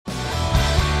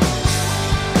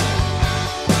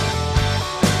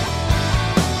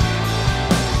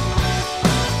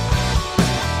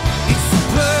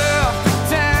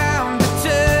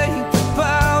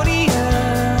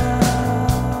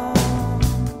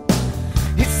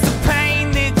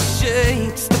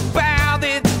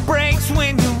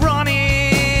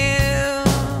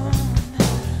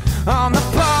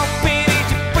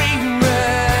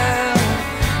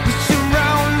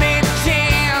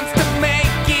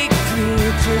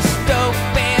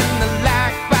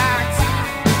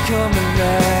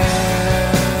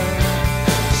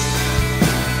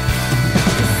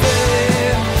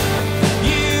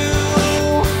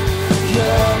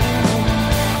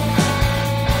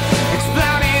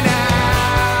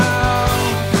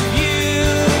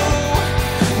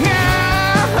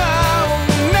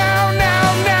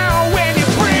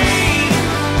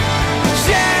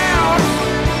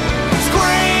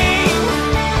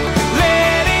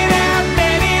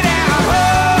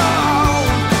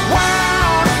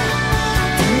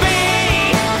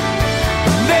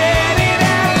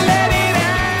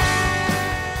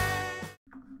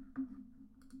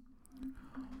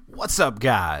What's up,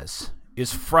 guys?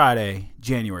 It's Friday,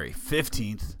 January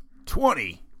 15th,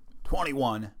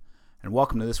 2021, and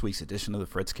welcome to this week's edition of the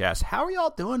Fritzcast. How are y'all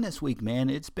doing this week, man?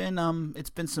 It's been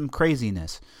some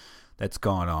craziness that's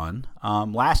gone on.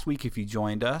 Last week, if you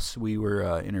joined us, we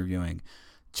were interviewing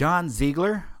John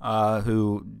Ziegler,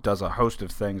 who does a host of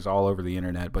things all over the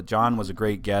internet, but John was a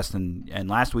great guest, and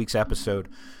last week's episode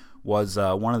was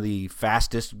one of the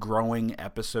fastest growing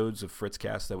episodes of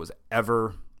Fritzcast that was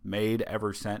ever made,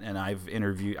 ever sent. And I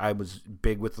was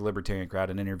big with the Libertarian crowd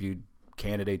and interviewed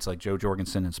candidates like Joe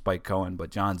Jorgensen and Spike Cohen,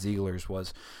 but John Ziegler's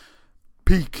was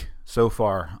peak so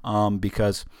far,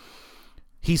 because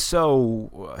he's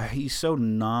so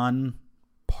non-partisan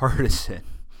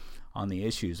on the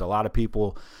issues. I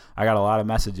got a lot of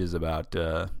messages about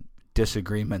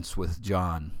disagreements with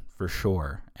John, for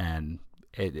sure, and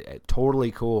it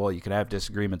totally cool. You can have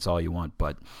disagreements all you want,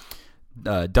 but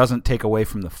doesn't take away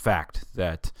from the fact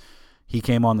that he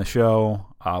came on the show.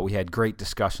 We had great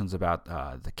discussions about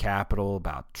the Capitol,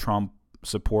 about Trump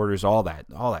supporters, all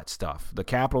that stuff. The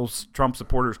Capitol, Trump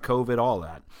supporters, COVID, all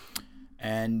that.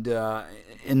 And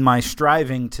in my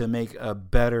striving to make a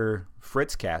better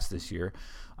Fritzcast this year,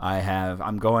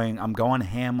 I'm going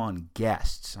ham on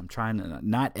guests. I'm trying to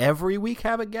not every week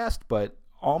have a guest, but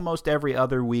almost every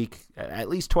other week, at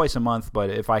least twice a month. But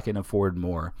if I can afford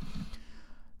more,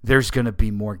 there's going to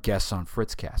be more guests on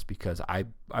Fritzcast, because I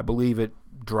believe it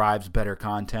drives better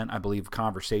content. I believe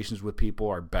conversations with people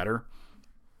are better.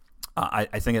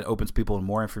 I think it opens people to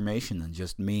more information than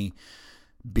just me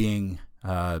being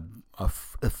a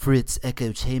Fritz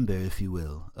echo chamber, if you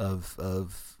will,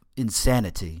 of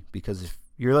insanity. Because if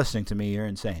you're listening to me, you're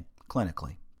insane,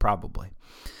 clinically, probably.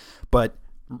 But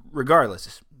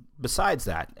regardless, besides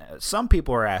that, some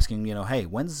people are asking, hey,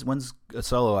 when's a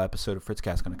solo episode of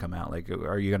Fritzcast going to come out? Like,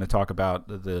 are you going to talk about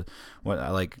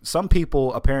some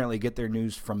people apparently get their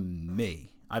news from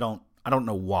me. I don't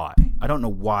know why. I don't know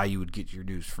why you would get your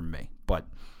news from me, but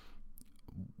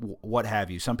what have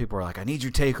you. Some people are like, I need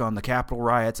your take on the Capitol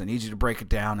riots. I need you to break it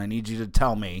down. I need you to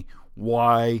tell me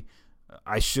why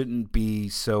I shouldn't be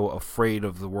so afraid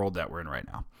of the world that we're in right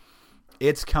now.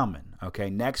 It's coming,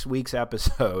 okay? Next week's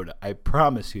episode, I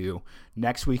promise you,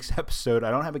 next week's episode,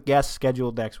 I don't have a guest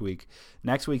scheduled next week.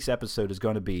 Next week's episode is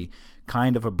going to be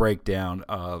kind of a breakdown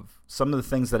of some of the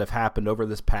things that have happened over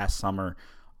this past summer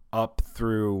up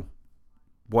through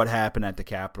what happened at the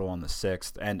Capitol on the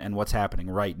 6th and what's happening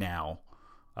right now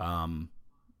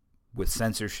with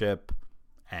censorship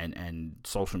and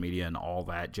social media and all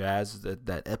that jazz.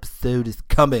 That episode is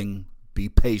coming. Be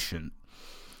patient.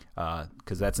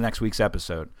 Because that's next week's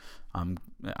episode.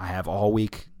 I have all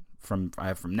week from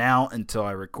now until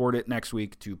I record it next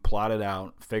week to plot it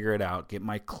out, figure it out, get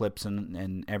my clips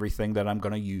and everything that I'm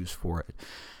going to use for it.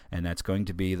 And that's going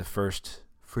to be the first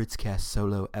Fritzcast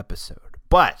solo episode.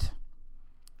 But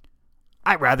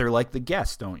I rather like the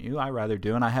guest, don't you? I rather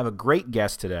do. And I have a great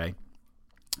guest today.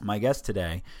 My guest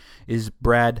today is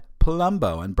Brad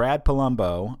Polumbo, and Brad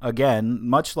Polumbo, again,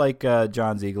 much like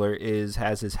John Ziegler,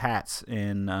 has his hats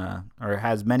in, or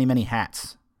has many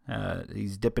hats.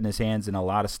 He's dipping his hands in a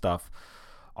lot of stuff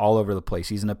all over the place.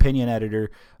 He's an opinion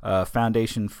editor,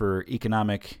 Foundation for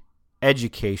Economic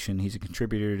Education. He's a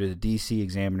contributor to the DC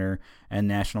Examiner and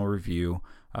National Review,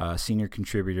 senior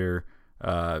contributor.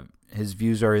 His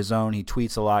views are his own. He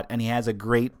tweets a lot, and he has a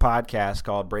great podcast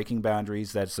called Breaking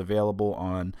Boundaries that's available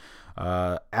on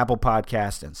Apple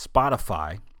Podcasts and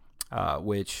Spotify,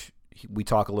 which we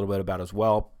talk a little bit about as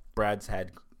well. Brad's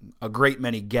had a great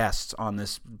many guests on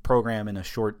this program in a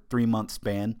short 3-month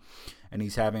span, and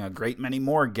he's having a great many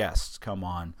more guests come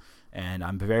on, and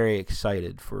I'm very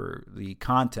excited for the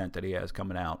content that he has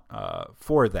coming out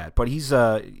for that. But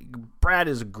Brad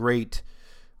is a great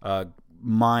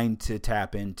mind to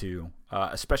tap into,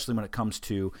 especially when it comes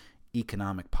to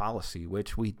economic policy,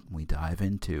 which we dive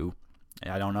into.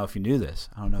 I don't know if you knew this,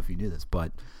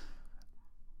 but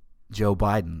Joe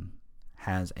Biden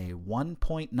has a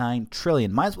 $1.9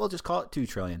 trillion, might as well just call it $2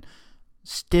 trillion,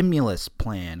 stimulus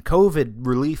plan, COVID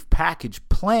relief package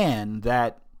plan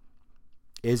that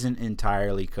isn't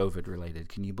entirely COVID related.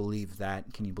 Can you believe that?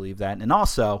 And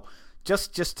also,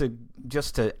 just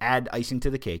to add icing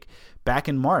to the cake, back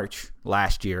in March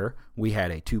last year, we had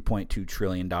a $2.2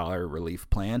 trillion relief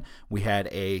plan. We had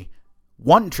a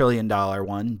 $1 trillion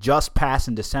one just passed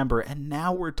in December, and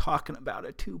now we're talking about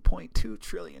a $2.2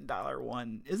 trillion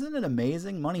one. Isn't it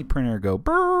amazing? Money printer go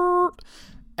brrr.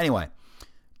 Anyway,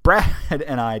 Brad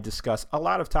and I discuss a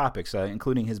lot of topics,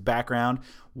 including his background,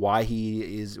 why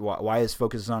his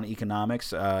focus is on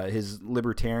economics, his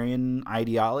libertarian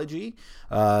ideology,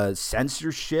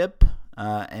 censorship,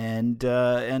 and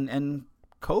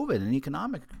COVID and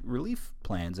economic relief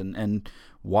plans and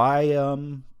why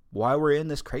we're in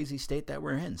this crazy state that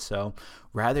we're in. So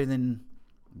rather than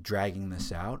dragging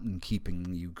this out and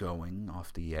keeping you going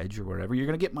off the edge or whatever, you're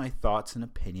going to get my thoughts and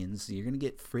opinions. You're going to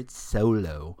get Fritz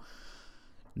solo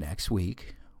next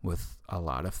week with a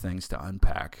lot of things to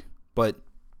unpack. But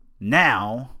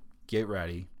now, get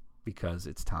ready, because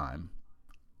it's time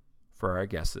for our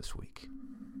guest this week.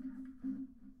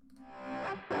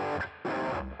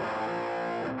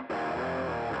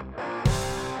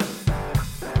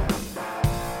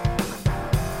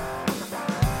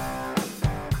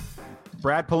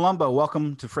 Brad Polumbo,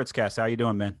 welcome to Fritzcast. How you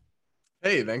doing, man?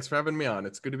 Hey, thanks for having me on.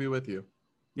 It's good to be with you.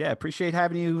 Yeah, appreciate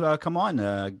having you come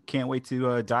on. Can't wait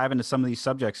to dive into some of these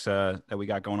subjects that we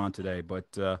got going on today.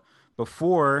 But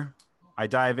before I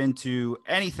dive into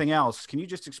anything else, can you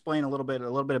just explain a little bit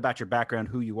about your background,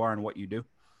 who you are, and what you do?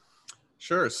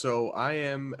 Sure. So I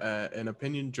am an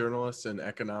opinion journalist and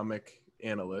economic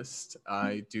analyst.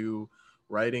 I do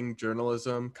writing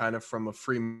journalism kind of from a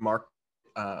free market,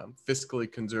 fiscally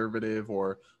conservative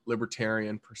or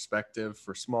libertarian perspective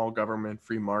for small government,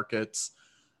 free markets,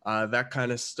 that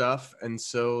kind of stuff. And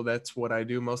so that's what I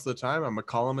do most of the time. I'm a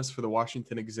columnist for the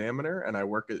Washington Examiner, and I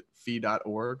work at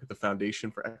FEE.org, the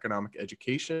Foundation for Economic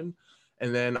Education.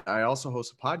 And then I also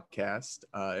host a podcast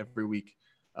every week,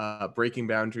 Breaking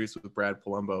Boundaries with Brad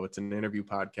Polumbo. It's an interview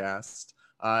podcast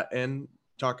and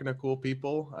talking to cool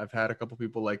people. I've had a couple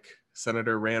people like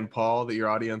Senator Rand Paul that your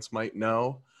audience might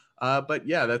know. But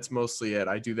yeah, that's mostly it.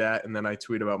 I do that, and then I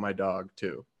tweet about my dog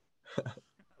too.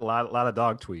 A lot of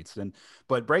dog tweets.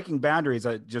 But Breaking Boundaries,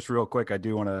 just real quick, I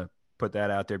do want to put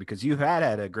that out there because you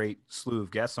had a great slew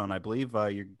of guests on. I believe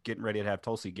you're getting ready to have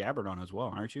Tulsi Gabbard on as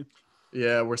well, aren't you?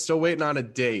 Yeah, we're still waiting on a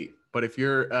date, but if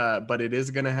you're, but it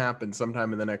is going to happen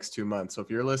sometime in the next 2 months. So if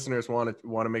your listeners want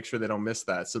to make sure they don't miss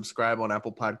that, subscribe on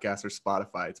Apple Podcasts or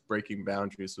Spotify. It's Breaking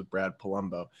Boundaries with Brad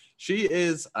Polumbo. She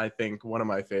is, I think, one of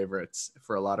my favorites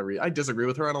for a lot of reasons. I disagree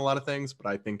with her on a lot of things, but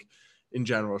I think in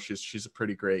general she's a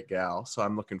pretty great gal. So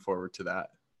I'm looking forward to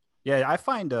that. Yeah, I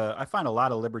find a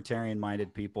lot of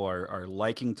libertarian-minded people are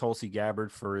liking Tulsi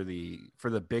Gabbard for the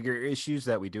bigger issues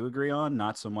that we do agree on,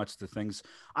 not so much the things.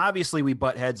 Obviously, we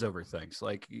butt heads over things.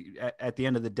 Like at the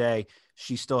end of the day,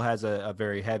 she still has a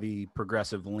very heavy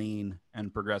progressive lean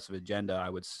and progressive agenda. I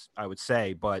would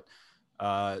say, but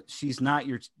she's not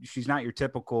your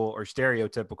typical or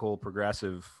stereotypical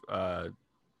progressive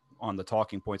on the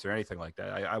talking points or anything like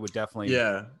that. I would definitely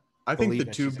I think the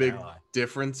two big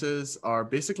differences are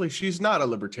basically she's not a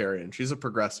libertarian. She's a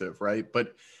progressive, right?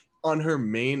 But on her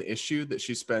main issue that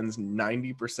she spends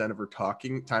 90% of her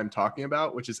time talking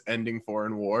about, which is ending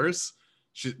foreign wars,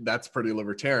 that's pretty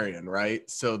libertarian, right?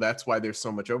 So that's why there's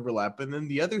so much overlap. And then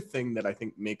the other thing that I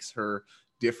think makes her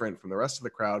different from the rest of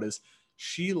the crowd is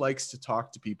she likes to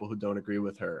talk to people who don't agree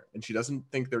with her, and she doesn't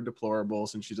think they're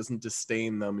deplorables, and she doesn't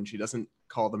disdain them, and she doesn't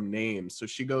call them names. So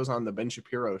she goes on the Ben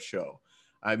Shapiro show.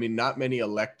 I mean, not many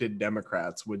elected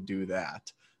Democrats would do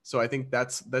that. So I think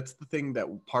that's the thing, that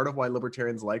part of why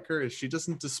libertarians like her is she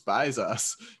doesn't despise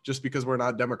us just because we're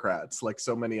not Democrats like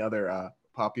so many other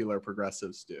popular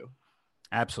progressives do.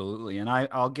 Absolutely. And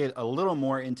I'll get a little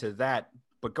more into that.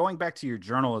 But going back to your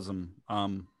journalism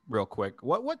real quick,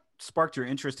 what sparked your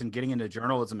interest in getting into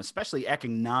journalism, especially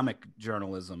economic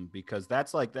journalism? Because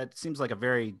that seems like a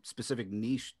very specific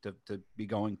niche to be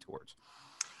going towards.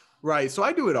 Right. So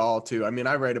I do it all too. I mean,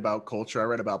 I write about culture, I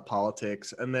write about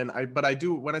politics, and then I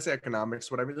do, when I say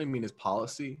economics, what I really mean is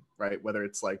policy, right? Whether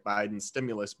it's like Biden's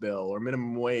stimulus bill or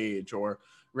minimum wage or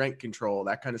rent control,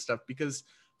 that kind of stuff. Because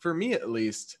for me, at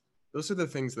least, those are the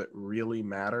things that really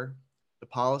matter. The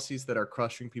policies that are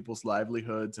crushing people's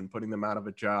livelihoods and putting them out of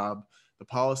a job, the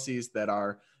policies that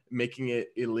are making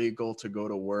it illegal to go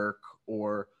to work,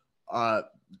 or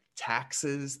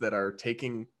taxes that are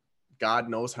taking God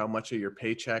knows how much of your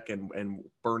paycheck and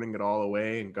burning it all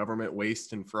away, and government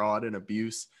waste and fraud and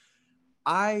abuse.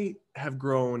 I have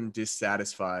grown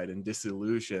dissatisfied and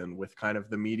disillusioned with kind of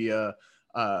the media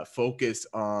focus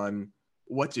on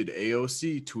what did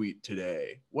AOC tweet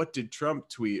today? What did Trump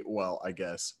tweet? Well, I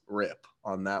guess rip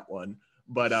on that one.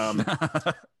 But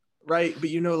right.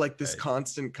 But, like this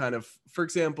constant kind of, for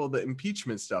example, the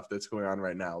impeachment stuff that's going on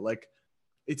right now. Like,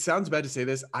 it sounds bad to say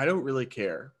this. I don't really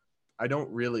care. I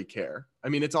I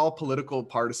mean, it's all political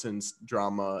partisans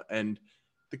drama, and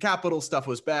the Capitol stuff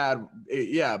was bad.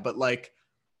 Yeah. But like,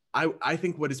 I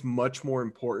think what is much more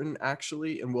important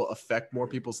actually, and will affect more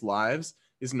people's lives,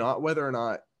 is not whether or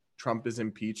not Trump is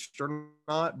impeached or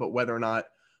not, but whether or not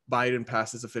Biden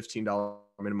passes a $15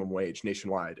 minimum wage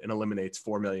nationwide and eliminates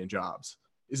 4 million jobs.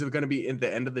 is it going to be, in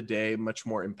the end of the day, much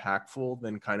more impactful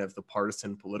than kind of the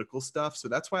partisan political stuff? So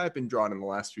that's why I've been drawn in the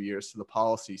last few years to the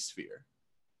policy sphere.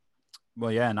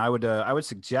 Well, yeah, and I would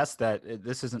suggest that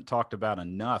this isn't talked about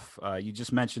enough. You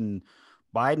just mentioned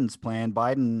Biden's plan.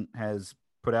 Biden has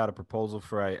put out a proposal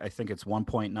for I think it's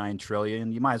 1.9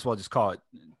 trillion. You might as well just call it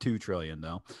 2 trillion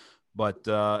though. But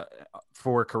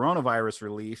for coronavirus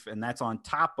relief, and that's on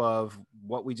top of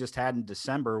what we just had in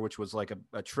December, which was like a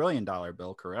 $1 trillion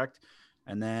bill, correct?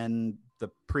 And then the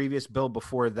previous bill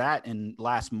before that in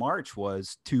last March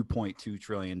was $2.2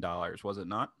 trillion, was it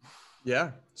not?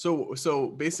 Yeah. So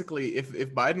basically,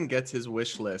 if Biden gets his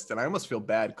wish list, and I almost feel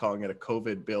bad calling it a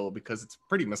COVID bill because it's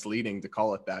pretty misleading to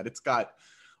call it that. It's got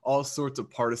all sorts of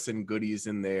partisan goodies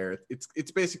in there.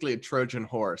 It's basically a Trojan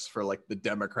horse for like the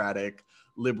Democratic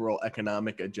liberal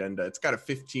economic agenda. It's got a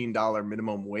 $15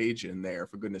 minimum wage in there,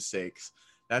 for goodness sakes.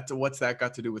 What's that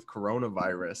got to do with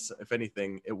coronavirus? If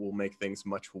anything, it will make things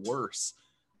much worse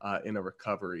in a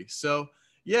recovery. So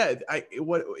yeah,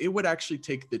 it would actually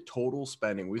take the total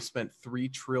spending. We've spent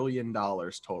 $3 trillion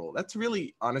total. That's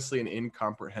really, honestly, an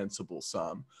incomprehensible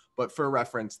sum. But for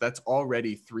reference, that's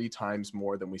already 3 times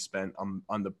more than we spent on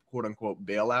the quote unquote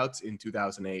bailouts in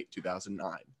 2008,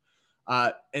 2009.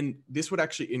 And this would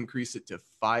actually increase it to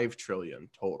 5 trillion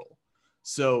total.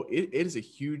 So it is a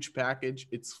huge package.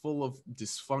 It's full of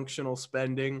dysfunctional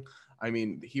spending. I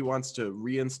mean, he wants to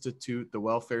reinstitute the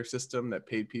welfare system that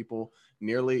paid people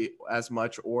nearly as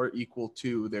much or equal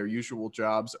to their usual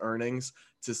jobs earnings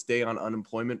to stay on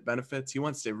unemployment benefits. He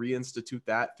wants to reinstitute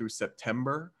that through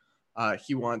September.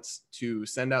 He wants to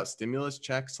send out stimulus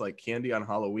checks like candy on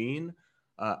Halloween.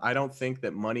 I don't think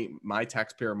that my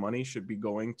taxpayer money, should be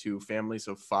going to families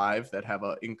of 5 that have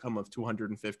an income of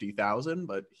 $250,000,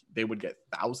 but they would get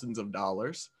thousands of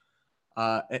dollars.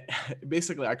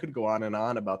 Basically, I could go on and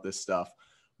on about this stuff,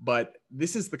 but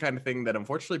this is the kind of thing that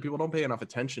unfortunately people don't pay enough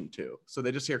attention to. So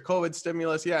they just hear COVID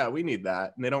stimulus, yeah, we need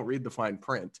that, and they don't read the fine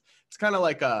print. It's kind of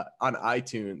like on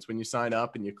iTunes when you sign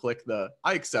up and you click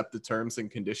I accept the terms and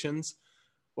conditions.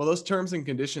 Well, those terms and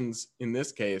conditions in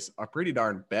this case are pretty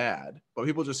darn bad, but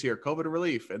people just hear COVID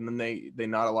relief and then they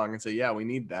nod along and say, yeah, we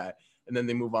need that. And then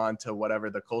they move on to whatever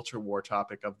the culture war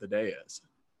topic of the day is.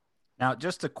 Now,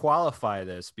 just to qualify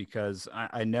this, because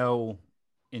I know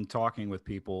in talking with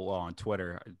people on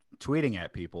Twitter, tweeting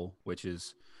at people, which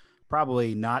is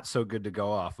probably not so good to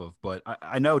go off of, but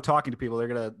I know talking to people, they're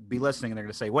going to be listening and they're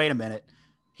going to say, wait a minute,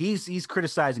 he's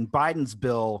criticizing Biden's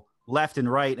bill left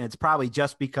and right, and it's probably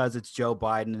just because it's Joe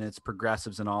Biden and it's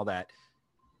progressives and all that.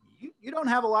 You don't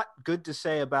have a lot good to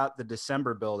say about the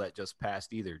December bill that just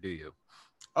passed either, do you?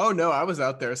 Oh, no, I was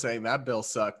out there saying that bill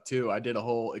sucked, too. I did a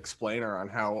whole explainer on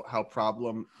how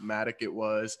problematic it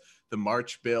was. The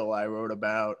March bill I wrote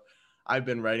about. I've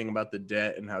been writing about the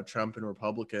debt and how Trump and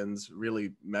Republicans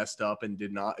really messed up and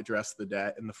did not address the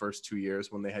debt in the first 2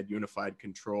 years when they had unified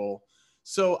control.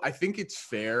 So I think it's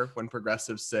fair when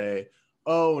progressives say,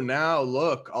 oh, now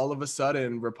look, all of a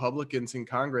sudden Republicans in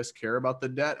Congress care about the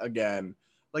debt again.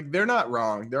 Like, they're not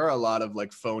wrong. There are a lot of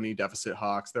like phony deficit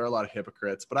hawks. There are a lot of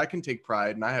hypocrites, but I can take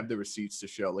pride and I have the receipts to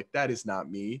show like that is not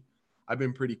me. I've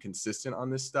been pretty consistent on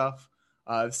this stuff.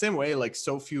 The same way, like,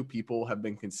 so few people have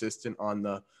been consistent on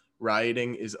the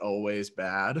rioting is always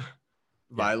bad. Yeah.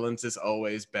 Violence is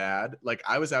always bad. Like,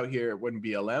 I was out here when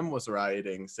BLM was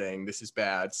rioting saying this is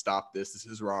bad, stop this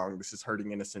is wrong, this is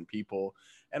hurting innocent people.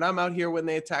 And I'm out here when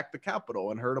they attacked the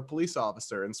Capitol and hurt a police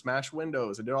officer and smashed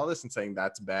windows and did all this and saying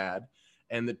that's bad.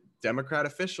 And the Democrat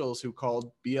officials who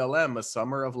called BLM a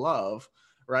summer of love,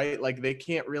 right? Like, they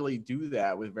can't really do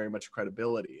that with very much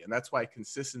credibility. And that's why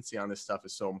consistency on this stuff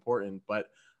is so important. But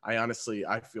I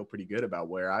feel pretty good about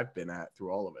where I've been at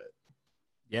through all of it.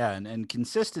 Yeah, and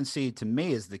consistency to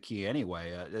me is the key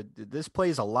anyway. This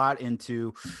plays a lot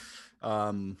into,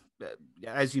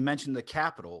 as you mentioned, the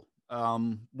Capitol.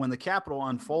 When the Capitol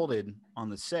unfolded on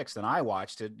the 6th and I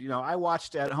watched it, I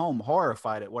watched at home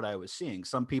horrified at what I was seeing.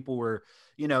 Some people were,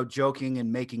 joking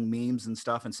and making memes and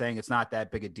stuff and saying it's not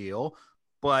that big a deal.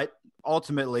 But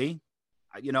ultimately,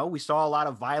 we saw a lot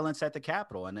of violence at the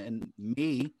Capitol. And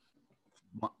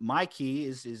my key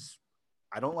is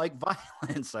I don't like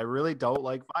violence. I really don't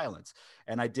like violence.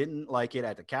 And I didn't like it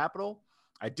at the Capitol.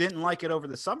 I didn't like it over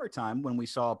the summertime when we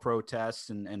saw protests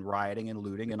and rioting and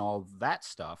looting and all that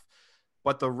stuff.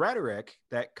 But the rhetoric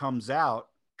that comes out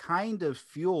kind of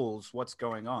fuels what's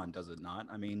going on, does it not?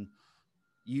 I mean,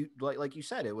 like you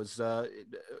said, it was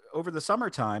over the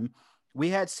summertime, we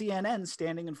had CNN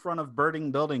standing in front of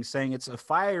burning buildings saying it's a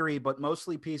fiery but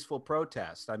mostly peaceful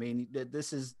protest. I mean,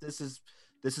 this is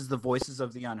This is the voices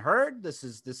of the unheard. This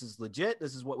is legit.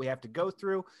 This is what we have to go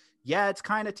through. Yeah, it's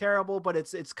kind of terrible, but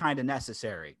it's kind of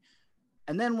necessary.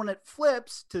 And then when it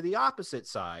flips to the opposite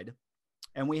side,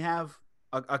 and we have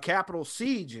a capital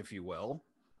siege, if you will,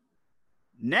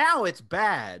 now it's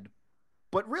bad,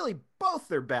 but really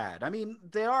both are bad. I mean,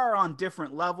 they are on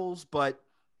different levels, but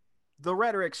the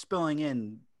rhetoric spilling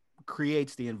in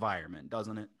creates the environment,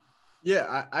 doesn't it?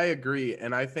 Yeah, I agree.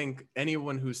 And I think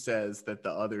anyone who says that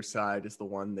the other side is the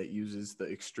one that uses the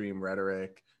extreme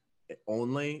rhetoric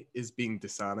only is being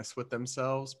dishonest with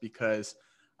themselves. Because,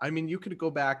 I mean, you could go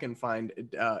back and find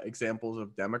examples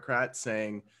of Democrats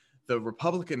saying the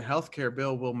Republican healthcare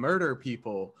bill will murder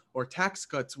people, or tax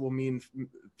cuts will mean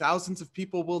thousands of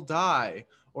people will die,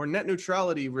 or net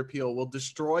neutrality repeal will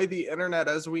destroy the internet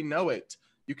as we know it.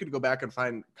 You could go back and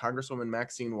find Congresswoman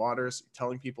Maxine Waters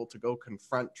telling people to go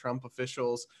confront Trump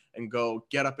officials and go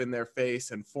get up in their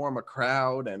face and form a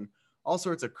crowd and all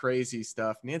sorts of crazy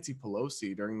stuff. Nancy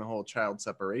Pelosi during the whole child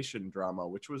separation drama,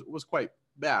 which was quite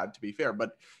bad, to be fair,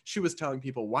 but she was telling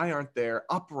people, why aren't there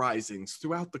uprisings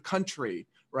throughout the country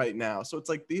right now? So it's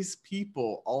like these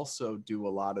people also do a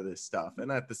lot of this stuff.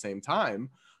 And at the same time,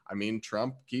 I mean,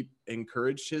 Trump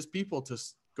encouraged his people to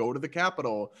go to the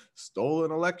Capitol, stole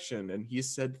an election. And he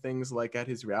said things like at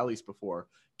his rallies before,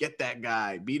 get that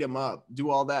guy, beat him up, do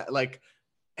all that. Like,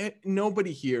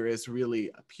 nobody here is really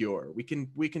pure. We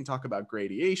can talk about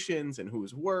gradations and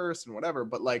who's worse and whatever,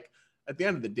 but like at the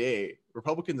end of the day,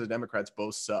 Republicans and Democrats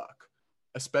both suck,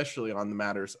 especially on the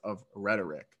matters of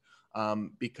rhetoric,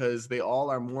 because they all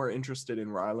are more interested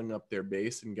in riling up their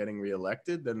base and getting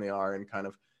reelected than they are in kind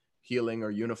of healing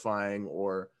or unifying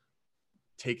or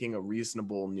taking a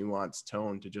reasonable, nuanced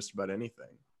tone to just about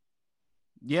anything.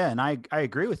 Yeah, and I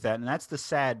agree with that. And that's the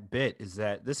sad bit, is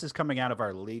that this is coming out of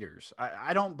our leaders.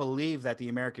 I don't believe that the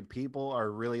American people are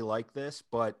really like this,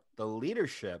 but the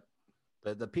leadership,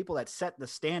 the people that set the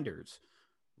standards,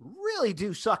 really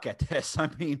do suck at this. I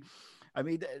mean,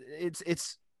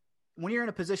 it's when you're in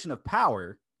a position of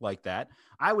power like that,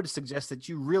 I would suggest that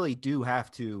you really do have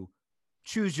to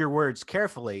choose your words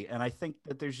carefully. And I think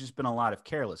that there's just been a lot of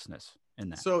carelessness in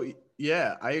that. So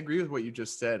yeah, I agree with what you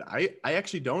just said. I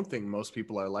actually don't think most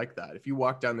people are like that. If you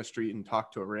walk down the street and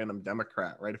talk to a random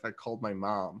Democrat, right? If I called my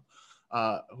mom,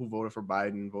 who voted for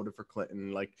Biden, voted for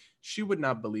Clinton, like she would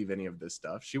not believe any of this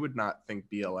stuff. She would not think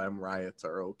BLM riots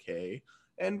are okay.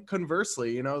 And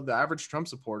conversely, you know, the average Trump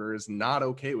supporter is not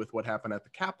okay with what happened at the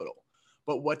Capitol.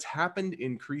 But what's happened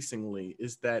increasingly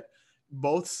is that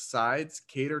both sides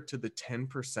cater to the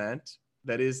 10%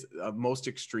 that is most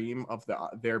extreme of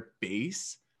their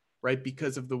base, right?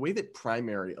 Because of the way that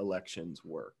primary elections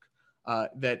work.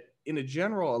 That in a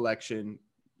general election,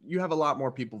 you have a lot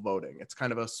more people voting. It's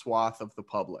kind of a swath of the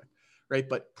public, right?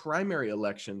 But primary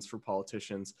elections for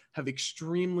politicians have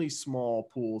extremely small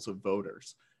pools of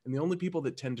voters. And the only people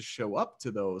that tend to show up to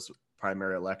those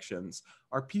primary elections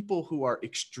are people who are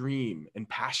extreme and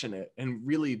passionate and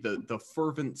really the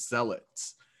fervent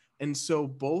zealots. And so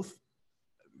both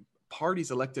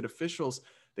parties, elected officials,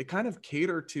 they kind of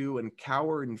cater to and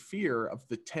cower in fear of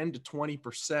the 10 to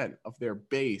 20% of their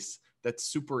base that's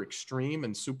super extreme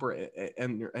and super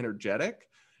energetic,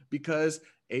 because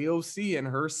AOC and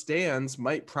her stands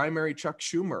might primary Chuck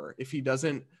Schumer if he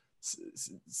doesn't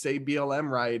say BLM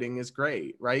rioting is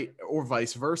great, right? Or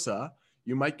vice versa.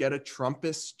 You might get a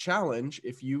Trumpist challenge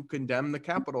if you condemn the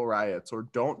Capitol riots or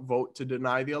don't vote to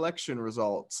deny the election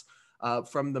results.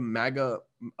 From the MAGA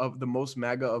of the most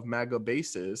MAGA of MAGA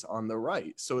bases on the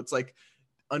right. So it's like,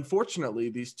 unfortunately,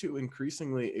 these two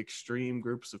increasingly extreme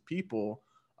groups of people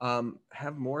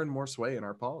have more and more sway in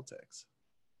our politics.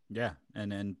 Yeah,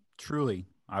 and truly,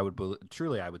 I would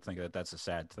think that that's a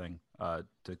sad thing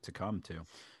to come to,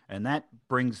 and that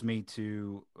brings me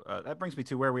to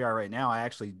where we are right now. I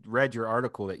actually read your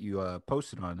article that you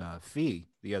posted on FEE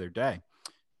the other day.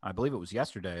 I believe it was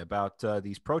yesterday, about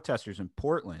these protesters in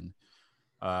Portland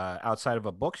outside of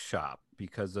a bookshop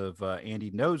because of Andy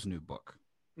Ngo's new book,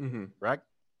 correct?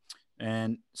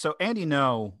 And so Andy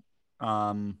Ngo,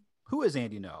 who is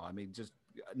Andy Ngo? I mean, just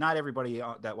not everybody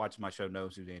that watches my show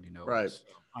knows who Andy Ngo right. is.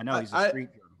 I know he's a street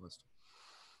journalist.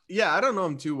 Yeah, I don't know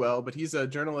him too well, but he's a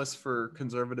journalist for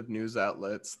conservative news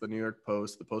outlets, the New York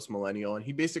Post, the Post Millennial, and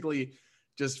he basically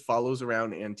just follows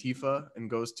around Antifa and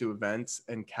goes to events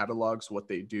and catalogs what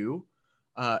they do.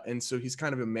 And so he's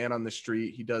kind of a man on the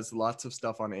street. He does lots of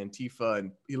stuff on Antifa,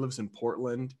 and he lives in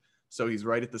Portland. So he's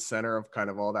right at the center of kind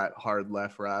of all that hard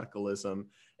left radicalism.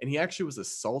 And he actually was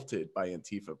assaulted by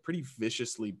Antifa, pretty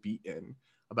viciously beaten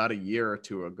about a year or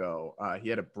two ago. He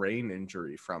had a brain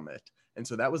injury from it. And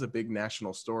so that was a big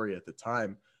national story at the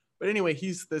time. But anyway,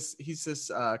 he's this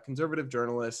conservative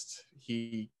journalist.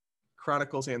 He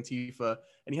chronicles Antifa,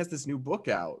 and he has this new book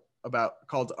out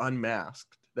called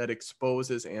Unmasked that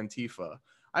exposes Antifa.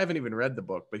 I haven't even read the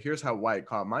book, but here's why it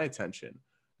caught my attention.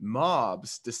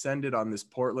 Mobs descended on this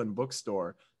Portland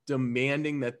bookstore,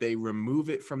 demanding that they remove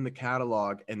it from the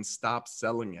catalog and stop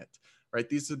selling it. Right?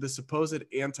 These are the supposed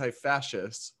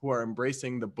anti-fascists who are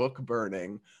embracing the book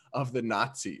burning of the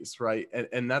Nazis, right?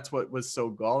 And that's what was so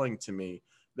galling to me,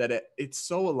 that it's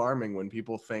so alarming when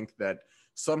people think that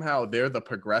somehow they're the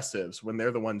progressives when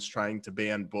they're the ones trying to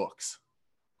ban books.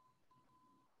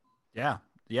 Yeah,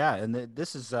 yeah, and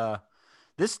this is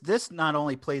this not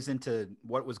only plays into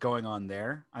what was going on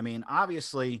there. I mean,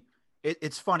 obviously,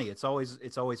 it's funny. It's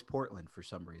always Portland for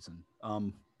some reason.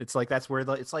 It's like that's where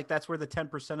the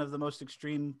 10% of the most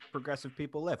extreme progressive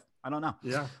people live. I don't know.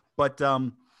 Yeah, but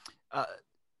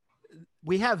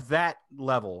we have that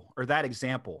level or that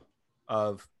example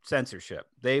of censorship.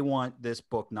 They want this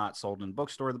book not sold in the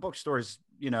bookstore. The bookstores,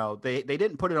 they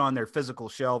didn't put it on their physical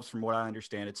shelves, from what I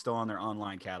understand. It's still on their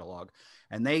online catalog.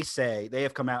 And they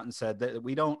have come out and said that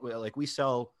we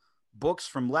sell books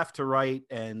from left to right,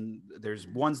 and there's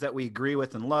ones that we agree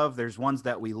with and love. There's ones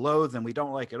that we loathe and we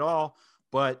don't like at all.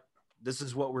 But this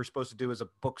is what we're supposed to do as a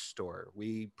bookstore.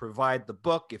 We provide the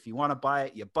book. If you want to buy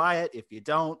it, you buy it. If you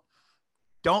don't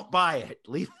buy it.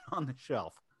 Leave it on the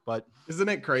shelf. But isn't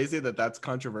it crazy that that's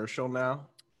controversial now?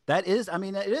 It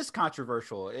is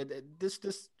controversial. And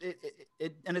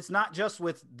it's not just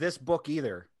with this book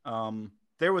either.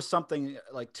 There was something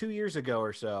like 2 years ago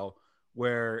or so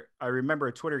where I remember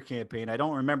a Twitter campaign. I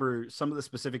don't remember some of the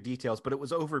specific details, but it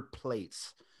was over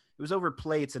plates. It was over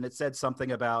plates, and it said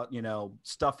something about,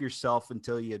 stuff yourself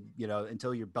until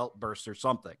your belt bursts or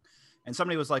something. And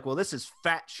somebody was like, well, this is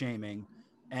fat shaming.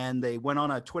 And they went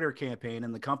on a Twitter campaign,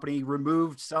 and the company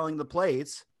removed selling the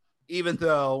plates, even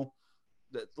though,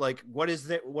 like, what is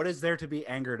there to be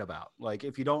angered about? Like,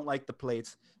 if you don't like the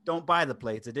plates, don't buy the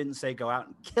plates. It didn't say go out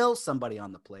and kill somebody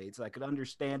on the plates. I could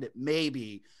understand it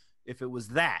maybe if it was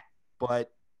that,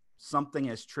 but something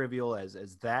as trivial as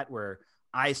that, where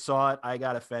I saw it, I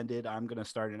got offended, I'm going to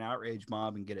start an outrage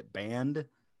mob and get it banned.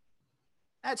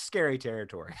 That's scary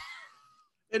territory.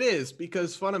 It is,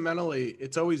 because fundamentally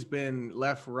it's always been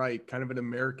left, right, kind of an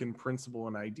American principle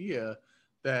and idea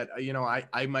that,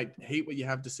 I might hate what you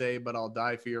have to say, but I'll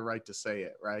die for your right to say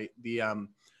it. Right.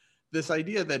 This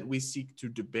idea that we seek to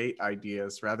debate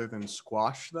ideas rather than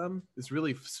squash them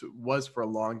was for a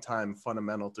long time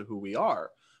fundamental to who we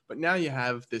are. But now you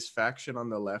have this faction on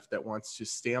the left that wants to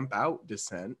stamp out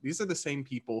dissent. These are the same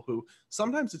people who,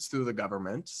 sometimes it's through the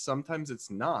government, sometimes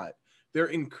it's not. They're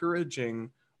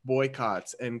encouraging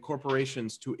boycotts and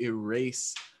corporations to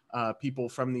erase people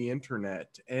from the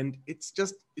internet. And it's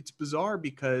bizarre,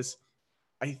 because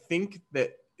I think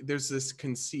that there's this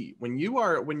conceit when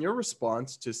your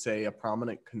response to, say, a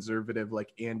prominent conservative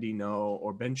like Andy Ngo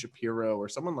or Ben Shapiro or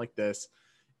someone like this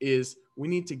is, we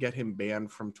need to get him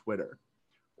banned from Twitter,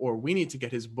 or we need to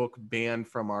get his book banned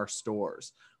from our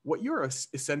stores. What you're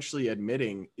essentially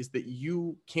admitting is that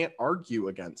you can't argue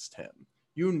against him.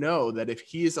 You know that if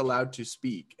he is allowed to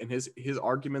speak and his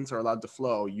arguments are allowed to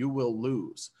flow, you will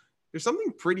lose. There's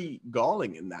something pretty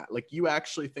galling in that. Like, you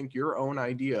actually think your own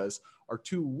ideas are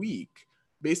too weak.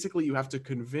 Basically, you have to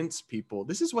convince people.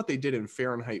 This is what they did in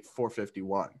Fahrenheit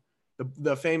 451.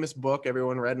 The famous book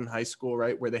everyone read in high school,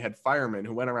 right? Where they had firemen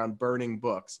who went around burning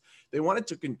books. They wanted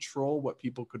to control what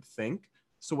people could think.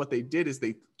 So what they did is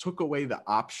they took away the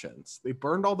options. They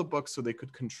burned all the books so they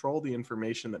could control the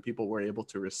information that people were able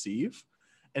to receive.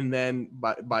 And then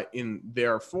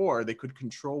therefore they could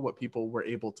control what people were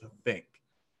able to think.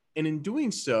 And in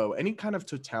doing so, any kind of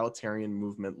totalitarian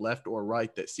movement, left or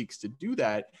right, that seeks to do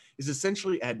that is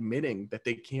essentially admitting that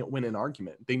they can't win an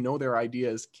argument. They know their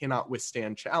ideas cannot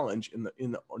withstand challenge in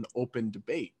an open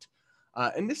debate.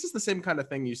 And this is the same kind of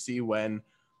thing you see when,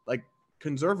 like,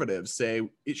 conservatives say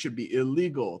it should be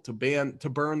illegal to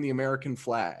burn the American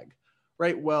flag,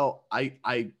 right? Well,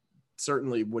 I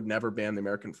certainly would never ban the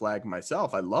American flag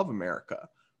myself. I love America,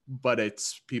 but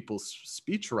it's people's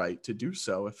speech right to do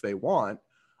so if they want.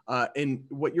 And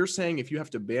what you're saying, if you have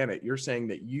to ban it, you're saying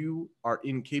that you are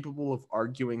incapable of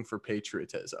arguing for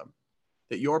patriotism,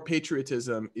 that your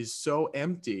patriotism is so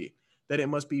empty that it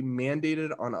must be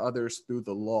mandated on others through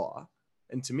the law.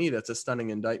 And to me, that's a stunning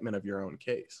indictment of your own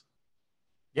case.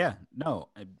 Yeah, no,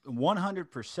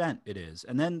 100% it is.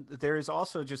 And then there is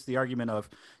also just the argument of,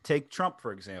 take Trump,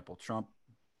 for example. Trump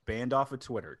banned off of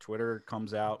Twitter. Twitter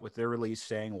comes out with their release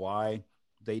saying why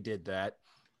they did that.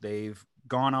 They've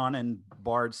gone on and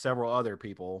barred several other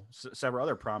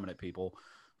prominent people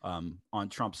on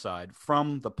Trump's side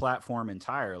from the platform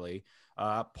entirely.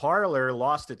 Parler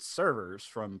lost its servers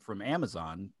from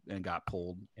Amazon and got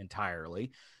pulled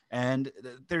entirely. And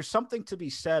there's something to be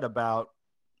said about,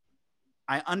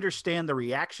 I understand the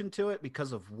reaction to it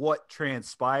because of what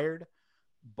transpired,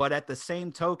 but at the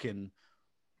same token,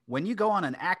 when you go on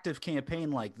an active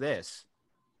campaign like this,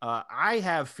 I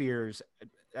have fears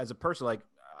as a person. Like,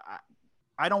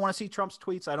 I don't want to see Trump's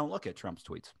tweets. I don't look at Trump's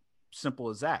tweets. Simple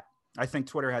as that. I think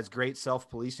Twitter has great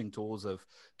self-policing tools of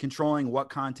controlling what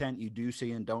content you do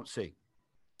see and don't see.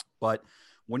 But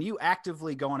when you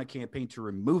actively go on a campaign to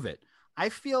remove it, I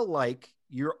feel like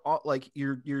you're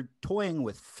toying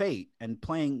with fate and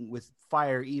playing with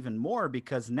fire even more,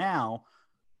 because now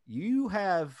you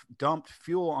have dumped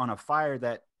fuel on a fire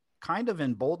that kind of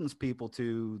emboldens people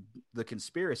to the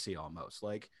conspiracy almost.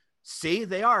 Like, see,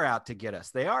 they are out to get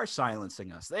us. They are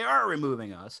silencing us. They are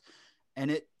removing us.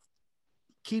 And it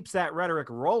keeps that rhetoric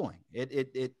rolling.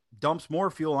 It dumps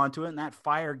more fuel onto it, and that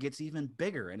fire gets even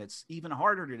bigger, and it's even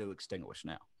harder to extinguish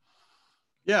now.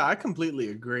 Yeah, I completely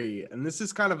agree. And this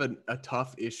is kind of a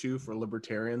tough issue for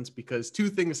libertarians because two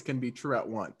things can be true at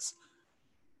once.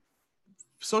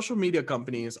 Social media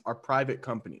companies are private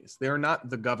companies. They are not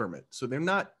the government. So they're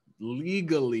not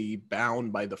legally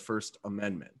bound by the First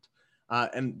Amendment.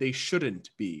 And they shouldn't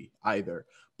be either.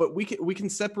 But we can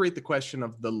separate the question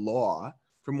of the law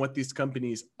from what these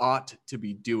companies ought to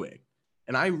be doing.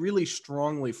 And I really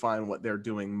strongly find what they're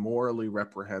doing morally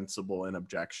reprehensible and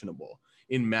objectionable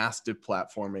in mass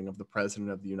deplatforming of the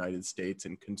president of the United States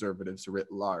and conservatives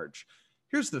writ large.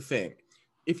 Here's the thing.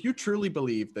 If you truly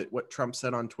believe that what Trump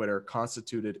said on Twitter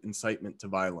constituted incitement to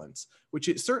violence, which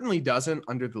it certainly doesn't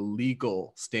under the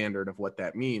legal standard of what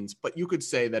that means, but you could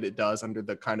say that it does under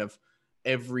the kind of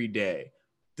everyday,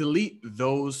 delete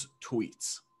those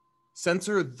tweets,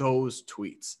 censor those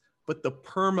tweets. But the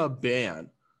perma ban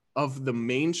of the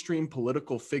mainstream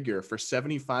political figure for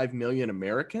 75 million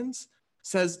Americans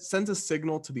sends a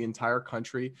signal to the entire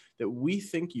country that we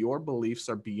think your beliefs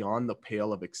are beyond the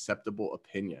pale of acceptable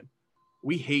opinion.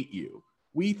 We hate you.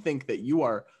 We think that you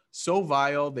are so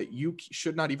vile that you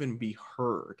should not even be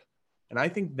heard. And I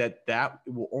think that that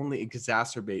will only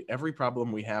exacerbate every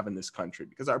problem we have in this country,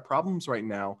 because our problems right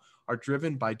now are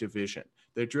driven by division.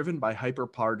 They're driven by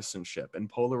hyperpartisanship and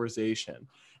polarization.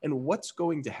 And what's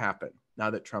going to happen now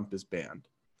that Trump is banned?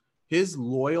 His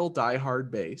loyal,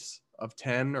 diehard base of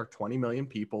 10 or 20 million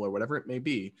people, or whatever it may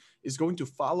be, is going to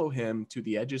follow him to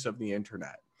the edges of the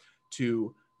internet,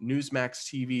 to Newsmax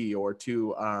TV, or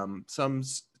to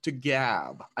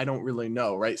Gab. I don't really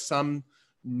know, right? Some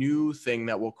new thing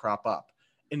that will crop up,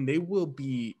 and they will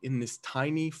be in this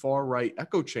tiny far right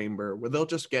echo chamber where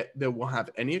they will have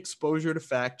any exposure to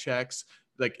fact checks,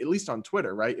 like at least on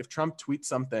Twitter, right? If Trump tweets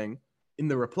something, in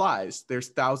the replies, there's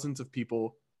thousands of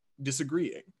people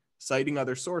disagreeing, citing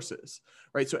other sources,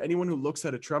 right? So anyone who looks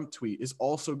at a Trump tweet is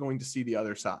also going to see the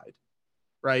other side,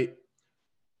 right?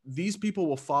 These people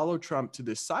will follow Trump to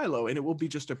this silo, and it will be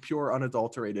just a pure,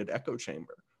 unadulterated echo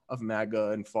chamber of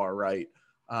MAGA and far right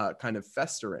kind of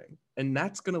festering. And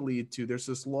that's going to lead to, there's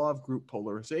this law of group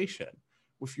polarization.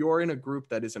 If you're in a group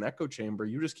that is an echo chamber,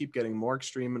 you just keep getting more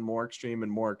extreme and more extreme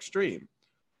and more extreme.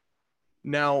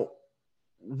 Now,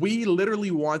 we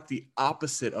literally want the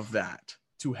opposite of that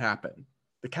to happen.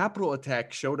 The Capitol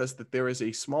attack showed us that there is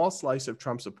a small slice of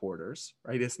Trump supporters,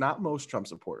 right? It's not most Trump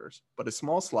supporters, but a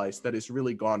small slice that has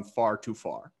really gone far too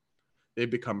far. They've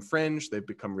become fringe. They've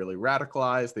become really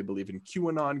radicalized. They believe in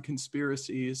QAnon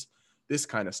conspiracies, this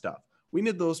kind of stuff. We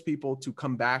need those people to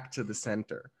come back to the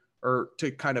center, or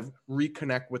to kind of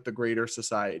reconnect with the greater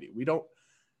society.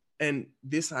 And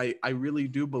this, I really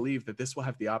do believe that this will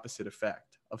have the opposite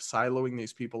effect of siloing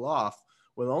these people off.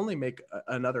 Will only make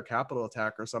another Capitol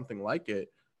attack or something like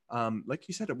it. Like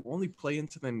you said, it will only play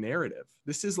into the narrative.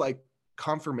 This is like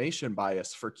confirmation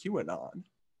bias for QAnon.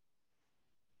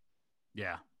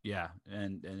 Yeah.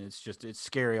 And it's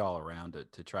scary all around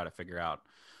to try to figure out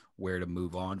where to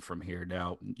move on from here.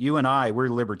 Now, you and we're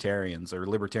libertarians, or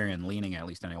libertarian leaning, at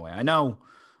least anyway.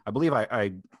 I believe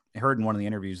I heard in one of the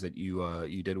interviews that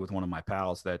you did with one of my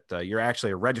pals that you're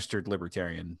actually a registered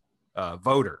libertarian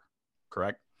voter,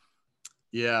 correct?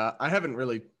 Yeah, I haven't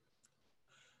really.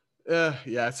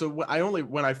 So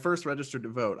when I first registered to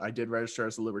vote, I did register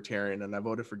as a libertarian, and I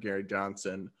voted for Gary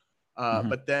Johnson.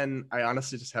 But then I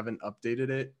honestly just haven't updated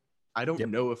it. I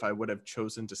don't know if I would have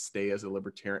chosen to stay as a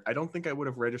libertarian. I don't think I would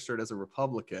have registered as a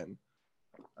Republican.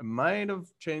 I might have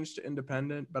changed to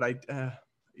independent, but I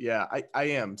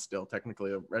am still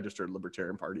technically a registered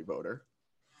Libertarian Party voter.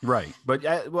 Right. But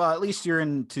at least you're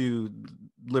into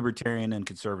libertarian and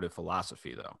conservative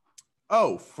philosophy, though.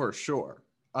 Oh, for sure.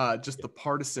 just the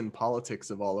partisan politics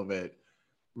of all of it,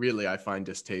 really, I find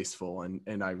distasteful,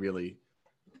 and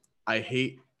I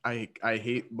hate I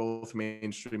hate both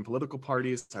mainstream political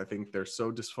parties. I think they're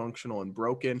so dysfunctional and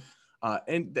broken.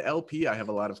 And the LP, I have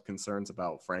a lot of concerns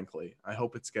about, frankly. I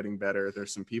hope it's getting better.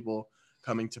 There's some people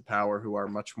coming to power who are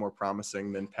much more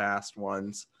promising than past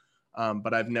ones.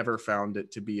 But I've never found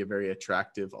it to be a very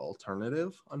attractive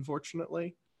alternative,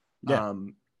 unfortunately. Yeah.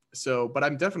 But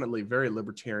I'm definitely very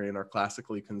libertarian or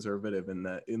classically conservative in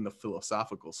the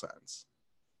philosophical sense.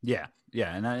 Yeah,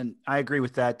 and I agree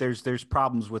with that. There's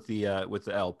problems with the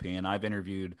LP, and I've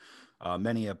interviewed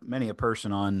many a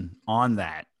person on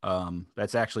that.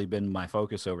 That's actually been my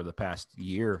focus over the past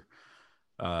year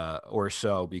or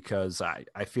so, because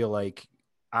I feel like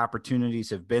opportunities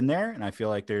have been there, and I feel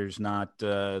like there's not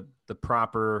the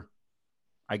proper,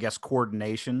 I guess,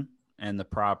 coordination and the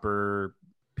proper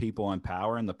people in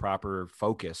power and the proper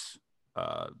focus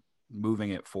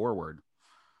moving it forward.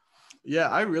 Yeah,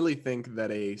 I really think that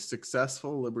a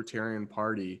successful Libertarian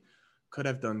Party could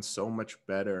have done so much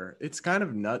better. It's kind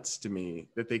of nuts to me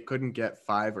that they couldn't get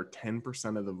 5 or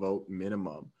 10% of the vote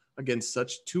minimum against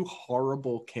such two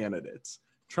horrible candidates.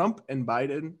 Trump and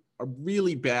Biden are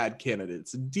really bad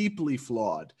candidates, deeply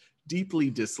flawed,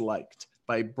 deeply disliked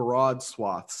by broad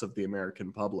swaths of the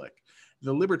American public.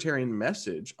 The libertarian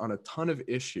message on a ton of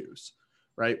issues,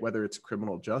 right? Whether it's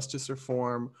criminal justice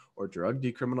reform or drug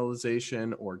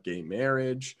decriminalization or gay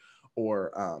marriage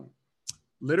or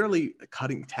literally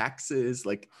cutting taxes,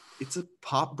 like it's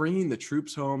bringing the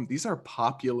troops home. These are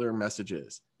popular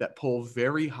messages that pull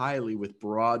very highly with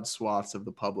broad swaths of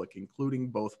the public, including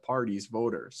both parties'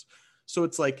 voters. So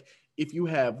it's like if you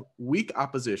have weak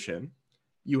opposition,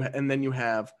 and then you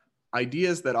have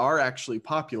ideas that are actually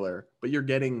popular, but you're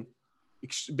getting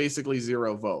basically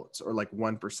 0 votes or like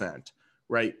 1%.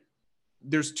 Right?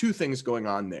 There's two things going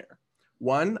on there.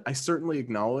 One, I certainly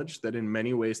acknowledge that in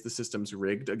many ways the system's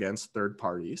rigged against third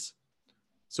parties.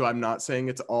 So I'm not saying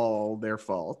it's all their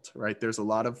fault, right? There's a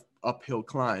lot of uphill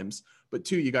climbs. But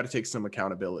two, you got to take some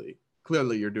accountability.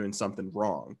 Clearly, you're doing something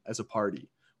wrong as a party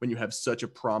when you have such a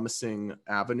promising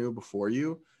avenue before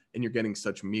you and you're getting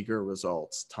such meager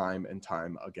results time and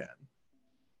time again.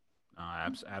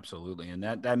 Absolutely. And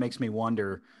that makes me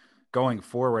wonder, going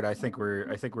forward, I think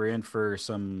we're in for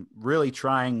some really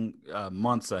trying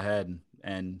months ahead,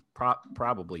 and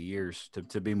probably years,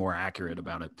 to be more accurate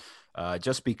about it.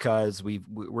 Just because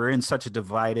we're in such a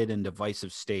divided and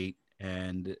divisive state,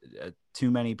 and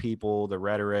too many people, the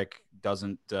rhetoric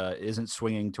isn't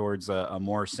swinging towards a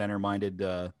more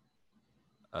center-minded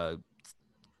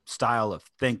style of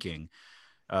thinking.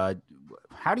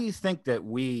 How do you think that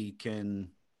we can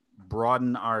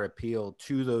broaden our appeal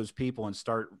to those people and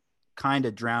start kind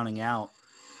of drowning out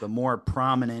the more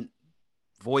prominent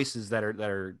voices that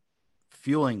are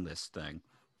fueling this thing,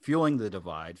 fueling the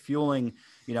divide, fueling,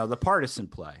 the partisan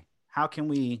play? How can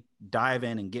we dive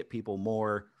in and get people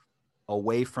more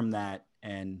away from that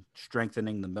and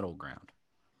strengthening the middle ground?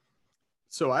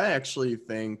 So I actually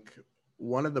think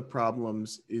one of the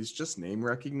problems is just name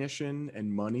recognition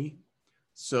and money.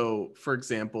 So, for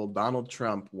example, Donald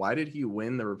Trump, why did he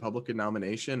win the Republican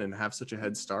nomination and have such a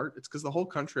head start? It's because the whole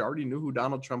country already knew who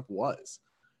Donald Trump was.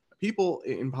 People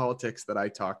in politics that I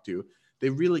talk to, they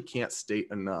really can't state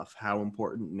enough how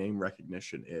important name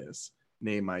recognition is,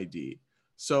 name ID.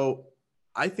 So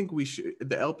I think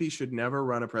the LP should never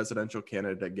run a presidential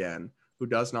candidate again who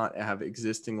does not have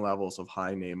existing levels of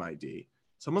high name ID.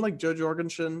 Someone like Jo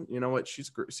Jorgensen, you know what? She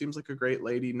seems like a great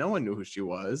lady. No one knew who she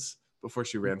was before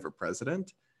she ran for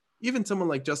president. Even someone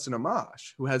like Justin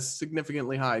Amash, who has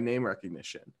significantly high name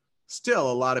recognition,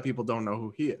 still a lot of people don't know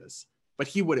who he is, but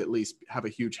he would at least have a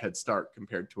huge head start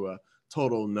compared to a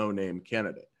total no-name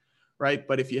candidate, right?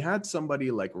 But if you had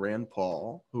somebody like Rand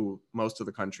Paul, who most of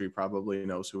the country probably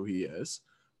knows who he is,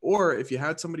 or if you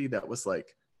had somebody that was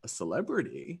like a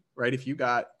celebrity, right? If you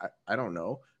got, I don't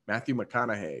know, Matthew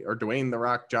McConaughey or Dwayne The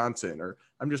Rock Johnson, or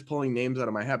I'm just pulling names out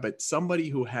of my head, but somebody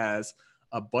who has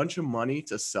a bunch of money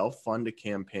to self-fund a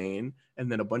campaign and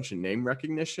then a bunch of name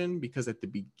recognition, because at the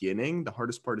beginning, the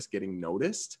hardest part is getting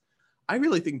noticed. I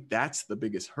really think that's the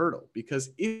biggest hurdle, because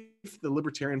if the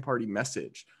Libertarian Party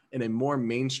message and a more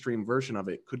mainstream version of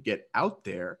it could get out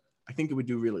there, I think it would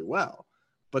do really well.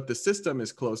 But the system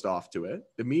is closed off to it.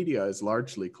 The media is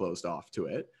largely closed off to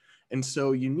it. And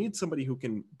so you need somebody who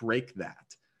can break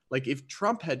that. Like if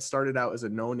Trump had started out as a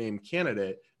no-name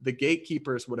candidate, the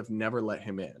gatekeepers would have never let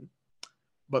him in.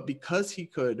 But because he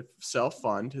could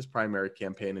self-fund his primary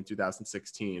campaign in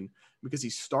 2016, because he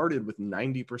started with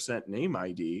 90% name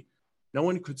ID, no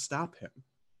one could stop him.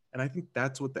 And I think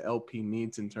that's what the LP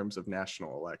needs in terms of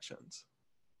national elections.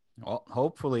 Well,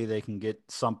 hopefully they can get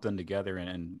something together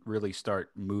and really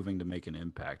start moving to make an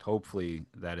impact. Hopefully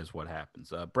that is what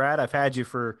happens. Brad, I've had you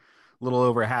for a little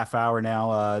over a half hour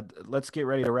now. Let's get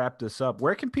ready to wrap this up.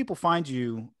 Where can people find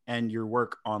you and your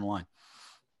work online?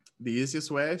 The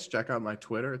easiest way is check out my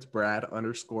Twitter. It's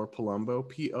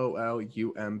Brad_Polumbo,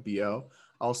 Polumbo.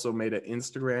 Also made an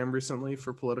Instagram recently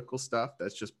for political stuff.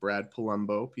 That's just Brad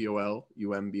Polumbo,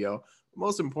 Polumbo.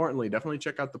 Most importantly, definitely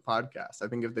check out the podcast. I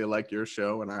think if they like your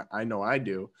show, and I know I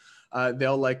do,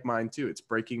 they'll like mine too. It's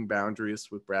Breaking Boundaries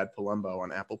with Brad Polumbo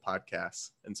on Apple Podcasts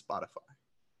and Spotify.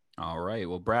 All right.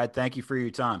 Well, Brad, thank you for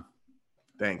your time.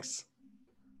 Thanks.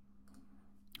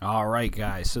 All right,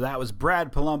 guys. So that was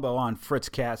Brad Polumbo on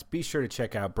Fritzcast. Be sure to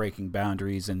check out Breaking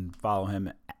Boundaries and follow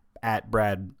him at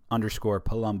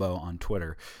Brad_Polumbo on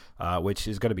Twitter, which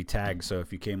is going to be tagged. So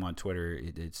if you came on Twitter,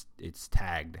 it's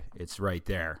tagged. It's right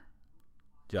there.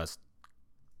 Just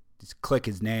click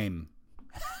his name.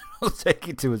 It'll take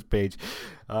you to his page.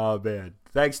 Oh, man.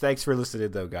 Thanks for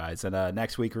listening, though, guys. And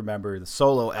next week, remember the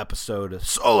solo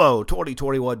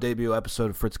 2021 debut episode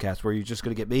of Fritzcast, where you're just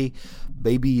going to get me.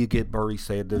 Maybe you get Bernie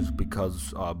Sanders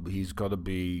because he's going to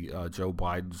be Joe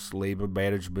Biden's labor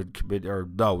management committee. Or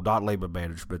no, not labor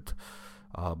management.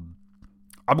 I'm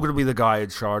going to be the guy in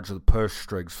charge of the purse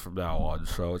strings from now on.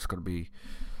 So it's going to be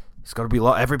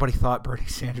everybody thought Bernie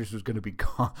Sanders was going to be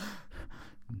gone.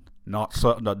 Not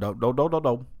so. No,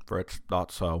 Fritz.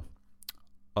 Not so.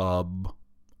 I'm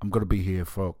going to be here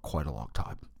for quite a long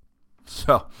time.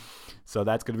 So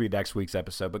that's going to be next week's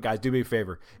episode. But guys, do me a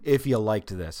favor. If you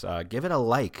liked this, give it a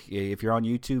like. If you're on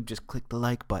YouTube, just click the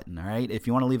like button. All right. If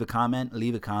you want to leave a comment,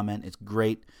 leave a comment. It's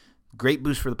great. Great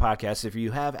boost for the podcast. If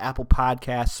you have Apple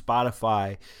Podcasts,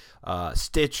 Spotify,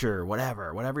 Stitcher,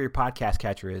 whatever your podcast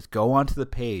catcher is, go onto the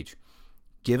page.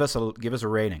 Give us a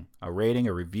rating, a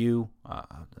review,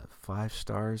 5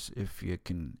 stars if you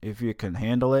can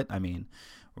handle it. I mean,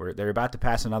 they're about to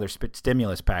pass another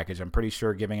stimulus package. I'm pretty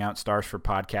sure giving out stars for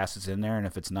podcasts is in there, and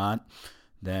if it's not,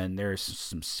 then there's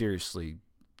some seriously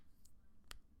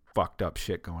fucked up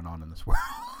shit going on in this world.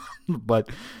 But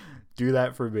do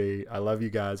that for me. I love you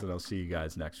guys, and I'll see you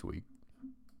guys next week.